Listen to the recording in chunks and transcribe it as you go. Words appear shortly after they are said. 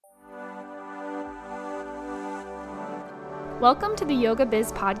Welcome to the Yoga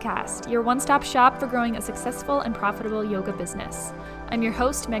Biz Podcast, your one-stop shop for growing a successful and profitable yoga business. I'm your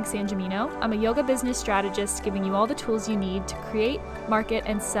host, Meg Sanjamino. I'm a yoga business strategist giving you all the tools you need to create, market,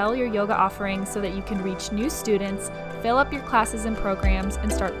 and sell your yoga offerings so that you can reach new students, fill up your classes and programs,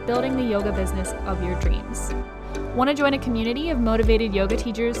 and start building the yoga business of your dreams. Want to join a community of motivated yoga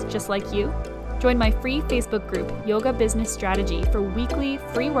teachers just like you? Join my free Facebook group, Yoga Business Strategy, for weekly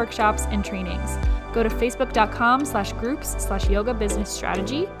free workshops and trainings. Go to facebook.com/groups/yoga business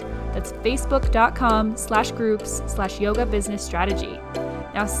strategy. That's facebook.com/groups/yoga business strategy.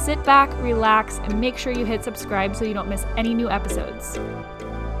 Now sit back, relax, and make sure you hit subscribe so you don't miss any new episodes.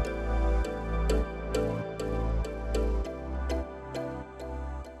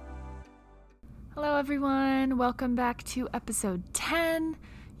 Hello everyone, welcome back to episode 10,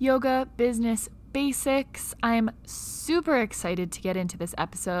 Yoga Business Basics. I'm super excited to get into this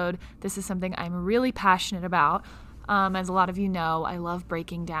episode. This is something I'm really passionate about. As a lot of you know, I love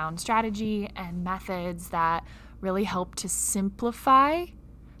breaking down strategy and methods that really help to simplify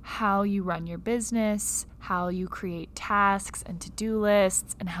how you run your business, how you create tasks and to-do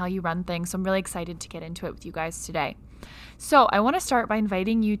lists, and how you run things. So I'm really excited to get into it with you guys today. So I want to start by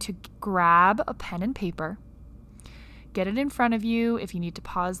inviting you to grab a pen and paper. Get it in front of you. If you need to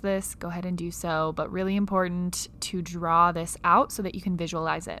pause this, go ahead and do so, but really important to draw this out so that you can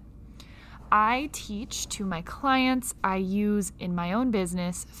visualize it. I teach to my clients, I use in my own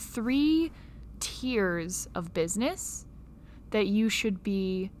business 3 tiers of business that you should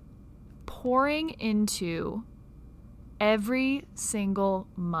be pouring into every single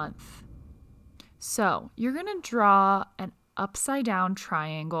month. So you're going to draw an upside down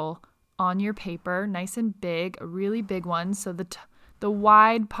triangle on your paper, nice and big, a really big one. So the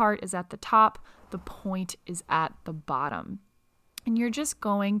wide part is at the top, the point is at the bottom. And you're just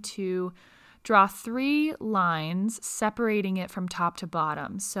going to draw 3 lines separating it from top to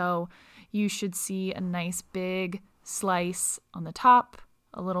bottom. So you should see a nice big slice on the top,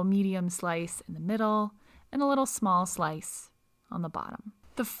 a little medium slice in the middle, and a little small slice on the bottom.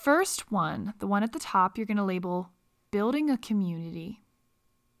 The first one, the one at the top, you're going to label building a community.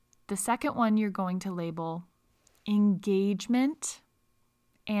 The second one you're going to label engagement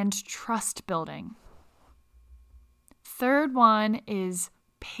and trust building. Third one is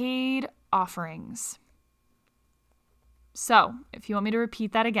paid offerings. So if you want me to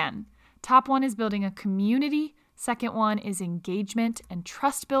repeat that again, top one is building a community, second one is engagement and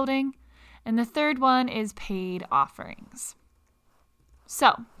trust building, and the third one is paid offerings.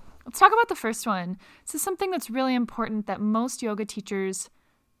 So let's talk about the first one. This is something that's really important that most yoga teachers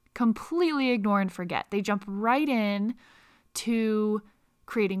completely ignore and forget. They jump right in to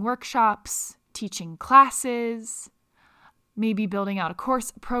creating workshops, teaching classes, maybe building out a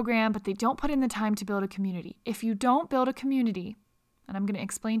course program, but they don't put in the time to build a community. If you don't build a community, and I'm going to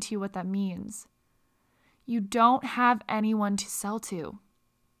explain to you what that means, you don't have anyone to sell to.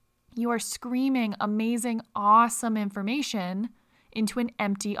 You are screaming amazing, awesome information into an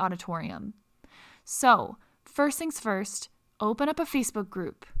empty auditorium. So, first things first, open up a Facebook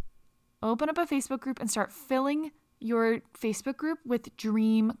group. Open up a Facebook group and start filling your Facebook group with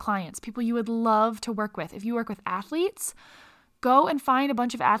dream clients, people you would love to work with. If you work with athletes, go and find a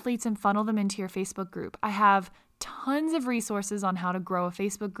bunch of athletes and funnel them into your Facebook group. I have tons of resources on how to grow a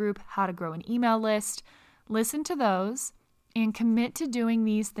Facebook group, how to grow an email list. Listen to those and commit to doing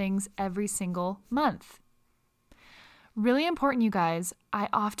these things every single month. Really important, you guys. I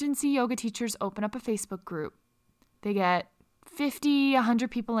often see yoga teachers open up a Facebook group. They get 50,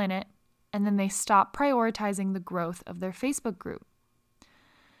 100 people in it, and then they stop prioritizing the growth of their Facebook group.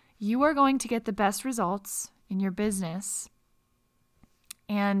 You are going to get the best results in your business,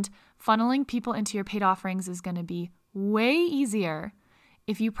 and funneling people into your paid offerings is going to be way easier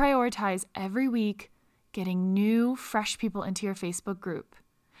if you prioritize every week getting new, fresh people into your Facebook group.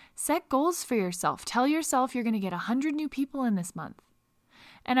 Set goals for yourself. Tell yourself you're going to get 100 new people in this month.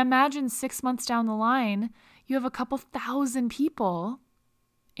 And imagine 6 months down the line, you have a couple thousand people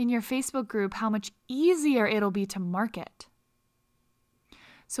in your Facebook group, how much easier it'll be to market.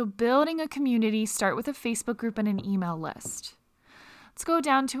 So building a community, start with a Facebook group and an email list. Let's go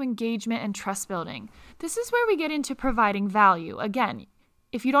down to engagement and trust building. This is where we get into providing value. Again,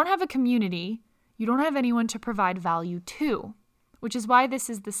 if you don't have a community, you don't have anyone to provide value to, which is why this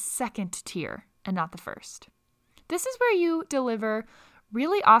is the second tier and not the first. This is where you deliver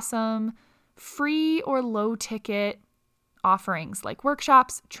really awesome, free or low ticket offerings like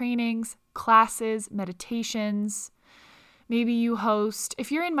workshops, trainings, classes, meditations. Maybe you host,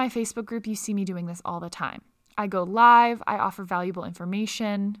 if you're in my Facebook group, you see me doing this all the time. I go live, I offer valuable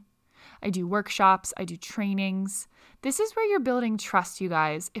information. I do workshops, I do trainings. This is where you're building trust, you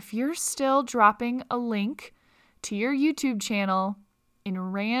guys. If you're still dropping a link to your YouTube channel in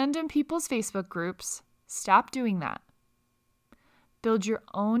random people's Facebook groups, stop doing that. Build your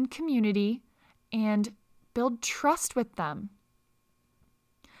own community and build trust with them.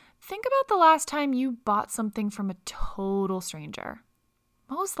 Think about the last time you bought something from a total stranger.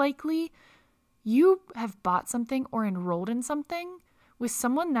 Most likely, you have bought something or enrolled in something with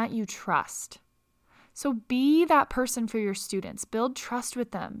someone that you trust. So be that person for your students. Build trust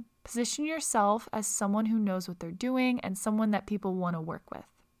with them. Position yourself as someone who knows what they're doing and someone that people want to work with.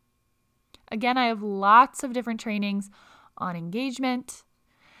 Again, I have lots of different trainings on engagement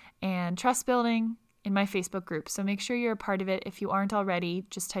and trust building in my Facebook group. So make sure you're a part of it. If you aren't already,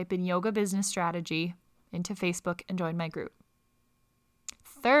 just type in Yoga Business Strategy into Facebook and join my group.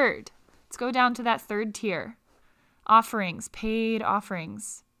 Third, let's go down to that third tier. Offerings, paid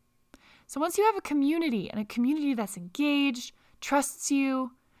offerings. So once you have a community and a community that's engaged, trusts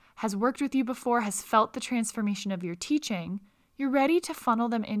you, has worked with you before, has felt the transformation of your teaching, you're ready to funnel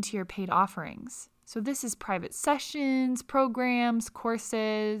them into your paid offerings. So this is private sessions, programs,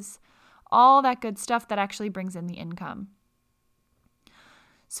 courses, all that good stuff that actually brings in the income.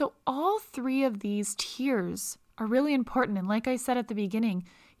 So all three of these tiers are really important. And like I said at the beginning,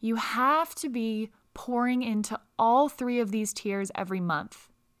 you have to be pouring into all three of these tiers every month.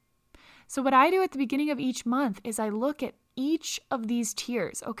 So what I do at the beginning of each month is I look at each of these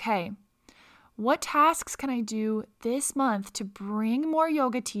tiers. Okay, what tasks can I do this month to bring more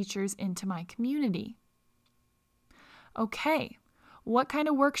yoga teachers into my community? Okay, what kind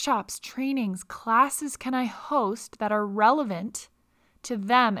of workshops, trainings, classes can I host that are relevant to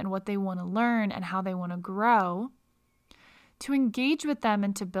them and what they want to learn and how they want to grow, to engage with them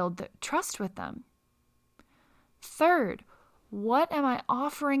and to build the trust with them? Third, what am I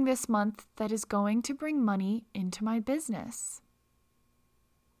offering this month that is going to bring money into my business?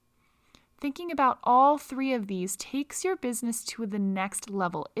 Thinking about all three of these takes your business to the next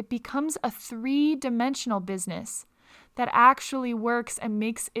level. It becomes a 3-dimensional business that actually works and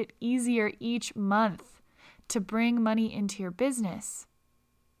makes it easier each month to bring money into your business.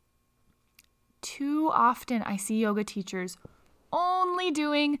 Too often I see yoga teachers only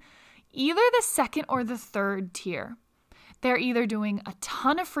doing either the second or the third tier. They're either doing a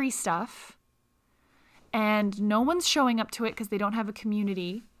ton of free stuff and no one's showing up to it because they don't have a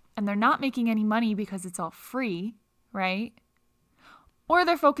community and they're not making any money because it's all free, right? Or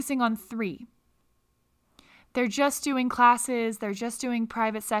they're focusing on 3. They're just doing classes, they're just doing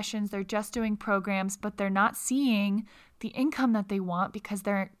private sessions, they're just doing programs, but they're not seeing the income that they want because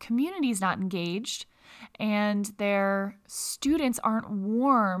their community's not engaged and their students aren't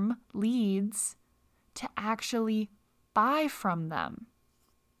warm leads to actually buy from them.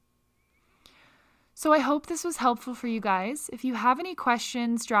 So I hope this was helpful for you guys. If you have any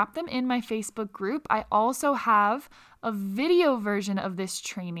questions, drop them in my Facebook group. I also have a video version of this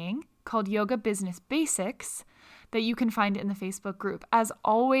training called Yoga Business Basics that you can find in the Facebook group. As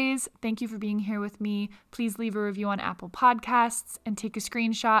always, thank you for being here with me. Please leave a review on Apple Podcasts and take a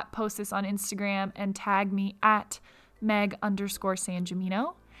screenshot, post this on Instagram, and tag me at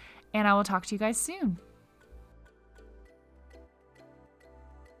Meg_Sangiamino. And I will talk to you guys soon.